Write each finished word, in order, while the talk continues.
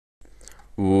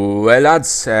Well,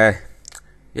 lads, yeah,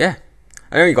 I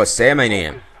only got to say my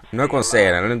name. I'm not going to say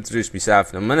it. I'll introduce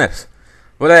myself in a minute.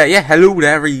 But yeah, hello to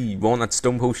everyone at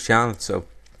Stonepost channel. So,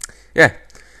 yeah,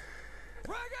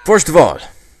 first of all,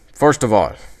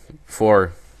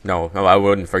 no, I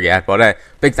wouldn't forget. But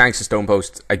big thanks to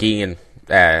Stonepost again.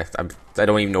 I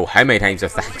don't even know how many times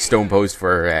I've thanked Stonepost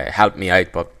for helping me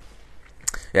out. But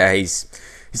yeah, he's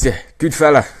a good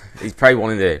fella. He's probably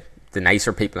one of the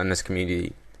nicer people in this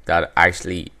community that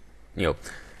actually,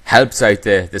 helps out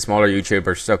the smaller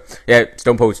YouTubers. So yeah,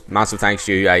 Stonepost, massive thanks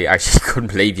to you. I actually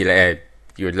couldn't believe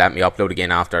you would let me upload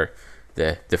again after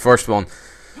the first one.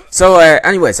 So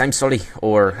anyways, I'm Sully,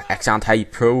 or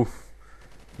xAntiPro,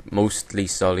 mostly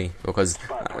Sully, because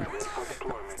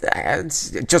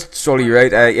it's just Sully,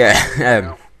 right?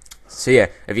 Yeah. So yeah,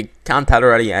 if you can't tell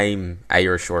already, I'm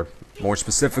Irish, or more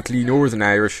specifically Northern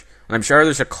Irish. And I'm sure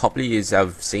there's a couple of you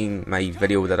have seen my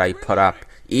video that I put up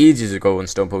ages ago on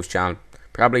Stonepost channel,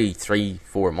 probably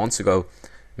 3-4 months ago,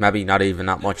 maybe not even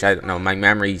that much. I don't know, my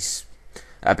memory's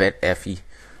a bit iffy,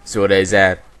 so it is.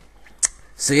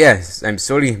 So yeah, I'm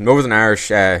Sully, Northern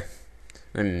Irish.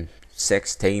 I'm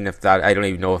 16, if that. I don't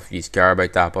even know if you care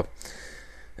about that, but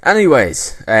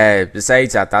anyways,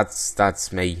 besides that,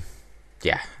 that's me.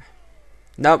 Yeah,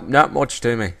 not much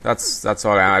to me. That's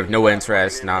all. I have no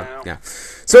interest. Yeah.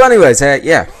 So anyways,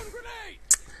 yeah.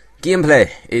 Gameplay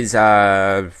is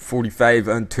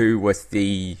 45-2 with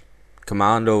the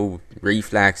commando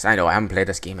reflex. I know I haven't played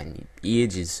this game in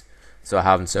ages, so I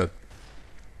haven't. So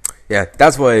yeah,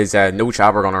 that's why it's no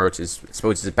chopper gunner, which is, I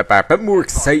suppose, is a bit more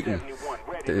exciting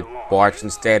to watch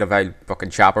instead of how fucking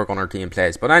chopper gunner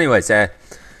gameplays. But anyways, yeah,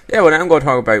 what I'm going to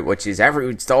talk about, which is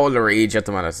it's all the rage at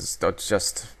the minute. It's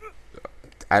just,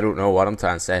 I don't know what I'm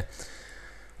trying to say.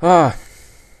 Why?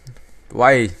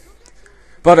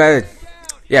 But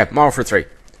yeah, Modern Warfare 3.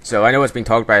 So I know it's been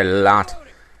talked about a lot,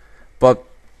 but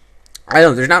I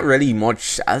don't know, there's not really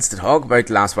much else to talk about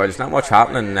the last while. There's not much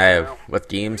happening with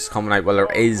games coming out. Well, there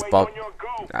is, but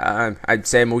I'd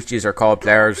say most of you are COD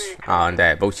players, and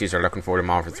most of you are looking forward to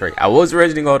Modern Warfare 3. I was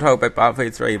originally going to talk about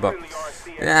Battlefield 3, but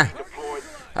yeah,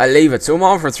 I'll leave it. So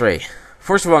Modern Warfare 3.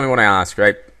 First of all, I'm going to ask,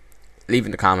 right, leave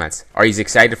in the comments, are you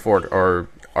excited for it, or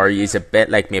are you a bit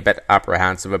like me, a bit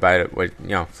apprehensive about it, with,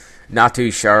 not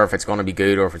too sure if it's going to be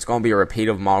good, or if it's going to be a repeat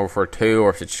of Modern Warfare 2, or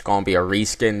if it's just going to be a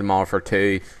reskinned Modern Warfare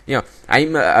 2.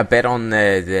 I'm a bit on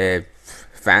the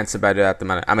fence about it at the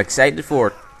minute. I'm excited for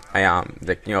it. I am.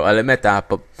 I'll admit that,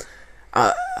 but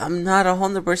I'm not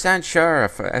 100% sure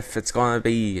if it's going to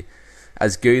be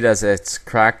as good as it's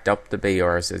cracked up to be,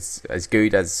 or as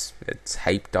good as it's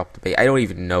hyped up to be. I don't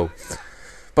even know.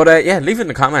 But yeah, leave it in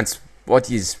the comments. What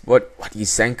do you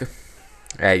think?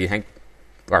 You think,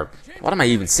 or what am I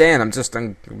even saying? I'm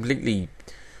completely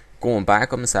going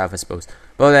back on myself, I suppose.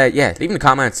 But yeah, leave in the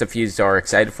comments if you are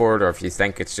excited for it, or if you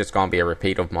think it's just going to be a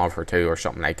repeat of Modern Warfare 2 or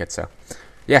something like it. So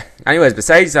yeah, anyways,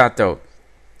 besides that though,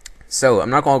 so I'm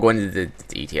not going to go into the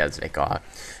details, like oh,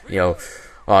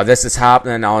 this is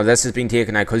happening, oh, this has been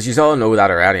taken out, because you all know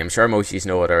that already. I'm sure most of you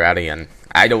know it already, and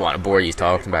I don't want to bore you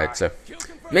talking about it. So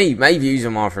my views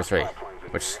on Modern Warfare 3,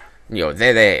 which,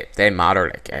 they matter,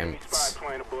 like,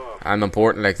 I'm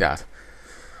important like that.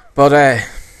 But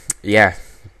yeah,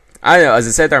 as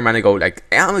I said there a minute ago, like,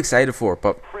 I'm excited for it,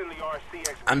 but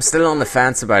I'm still on the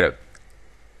fence about it.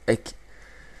 Like,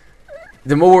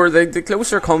 the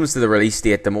closer it comes to the release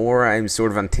date, the more I'm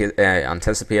sort of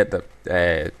anticipate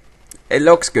that it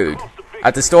looks good.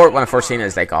 At the start, when I first seen it,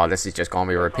 it's like, oh, this is just going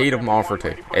to be a repeat of Modern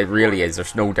Warfare 2. It really is.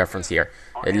 There's no difference here.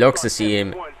 It looks the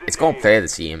same. It's going to play the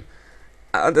same.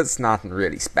 And it's nothing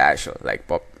really special. Like,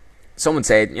 but someone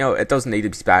said, it doesn't need to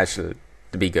be special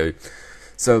to be good.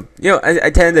 So, I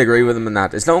tend to agree with them in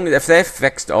that. As long as, if they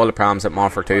fixed all the problems that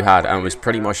Modern Warfare 2 had, and it was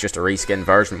pretty much just a reskin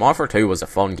version, Modern Warfare 2 was a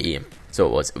fun game. So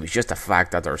it was. It was just the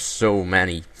fact that there's so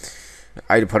many,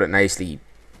 I'd put it nicely,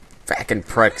 fucking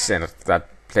pricks in it that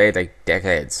played like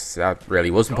decades. That really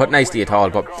wasn't put nicely at all.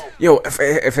 But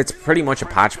if it's pretty much a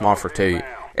patch Modern Warfare 2,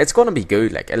 it's gonna be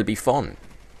good. Like, it'll be fun.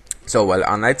 So well,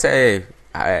 and I'd say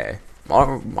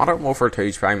Modern Warfare 2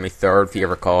 is probably my third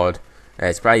favorite COD.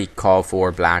 It's probably COD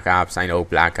 4, Black Ops. I know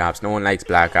Black Ops. No one likes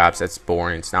Black Ops. It's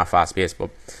boring. It's not fast paced, but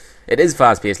it is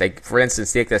fast paced. Like, for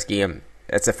instance, take this game.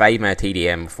 It's a 5-minute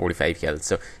TDM with 45 kills,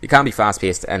 so you can't be fast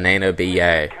paced, and then it'll be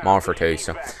Modern Warfare 2.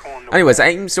 So anyways,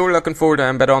 I'm sort of looking forward to it.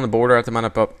 I'm a bit on the border at the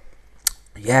minute, but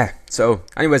yeah. So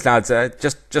anyways, lads,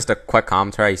 just a quick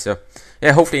commentary. So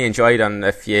yeah, hopefully you enjoyed, and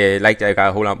if you liked it, I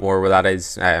got a whole lot more where that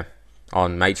is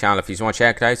on my channel if you want to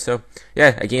check it out. So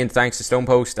yeah, again, thanks to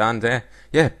Stonepost, and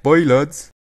yeah, bye lads.